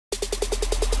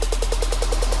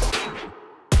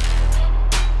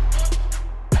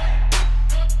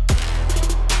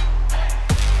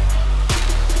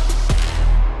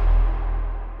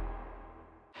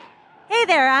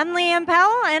Leanne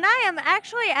Powell, and I am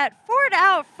actually at Ford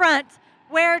Out Front,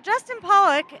 where Justin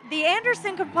Pawlak, the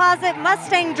Anderson Composite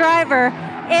Mustang driver,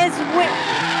 is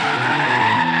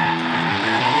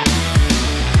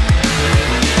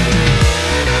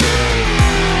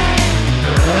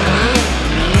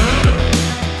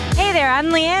Hey there, I'm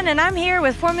Leanne, and I'm here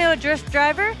with Formula Drift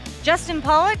driver Justin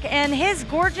Pawlak and his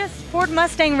gorgeous Ford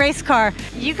Mustang race car.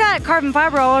 You got carbon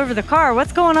fiber all over the car.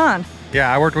 What's going on? Yeah,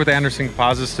 I worked with Anderson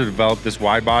Composites to develop this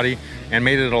wide body and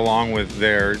made it along with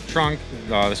their trunk,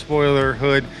 the spoiler,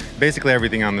 hood. Basically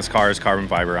everything on this car is carbon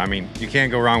fiber. I mean, you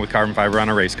can't go wrong with carbon fiber on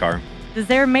a race car. Is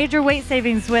there major weight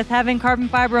savings with having carbon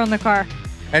fiber on the car?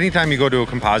 Anytime you go to a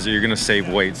composite, you're gonna save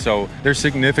weight. So there's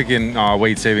significant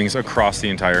weight savings across the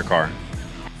entire car.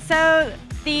 So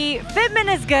the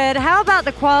fitment is good. How about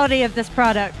the quality of this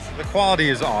product? The quality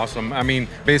is awesome. I mean,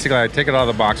 basically I take it out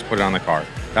of the box, put it on the car.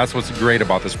 That's what's great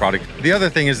about this product. The other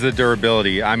thing is the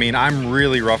durability. I mean, I'm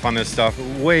really rough on this stuff,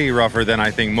 way rougher than I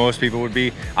think most people would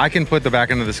be. I can put the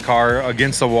back end of this car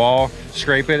against the wall,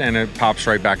 scrape it, and it pops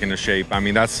right back into shape. I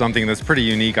mean, that's something that's pretty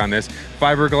unique on this.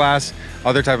 Fiberglass,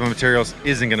 other type of materials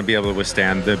isn't gonna be able to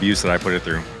withstand the abuse that I put it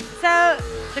through. So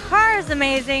the car is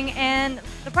amazing and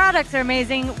the products are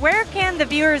amazing. Where can the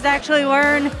viewers actually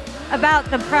learn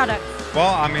about the products?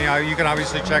 Well, I mean, you can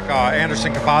obviously check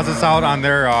Anderson Composites out on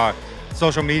their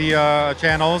social media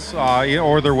channels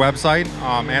or their website,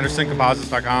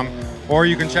 andersoncomposites.com. Or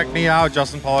you can check me out,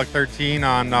 Justin Pawlak 13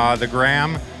 on the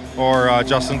gram, or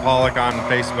Justin Pawlak on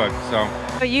Facebook.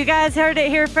 But you guys heard it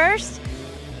here first.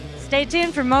 Stay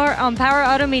tuned for more on Power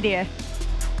Auto Media.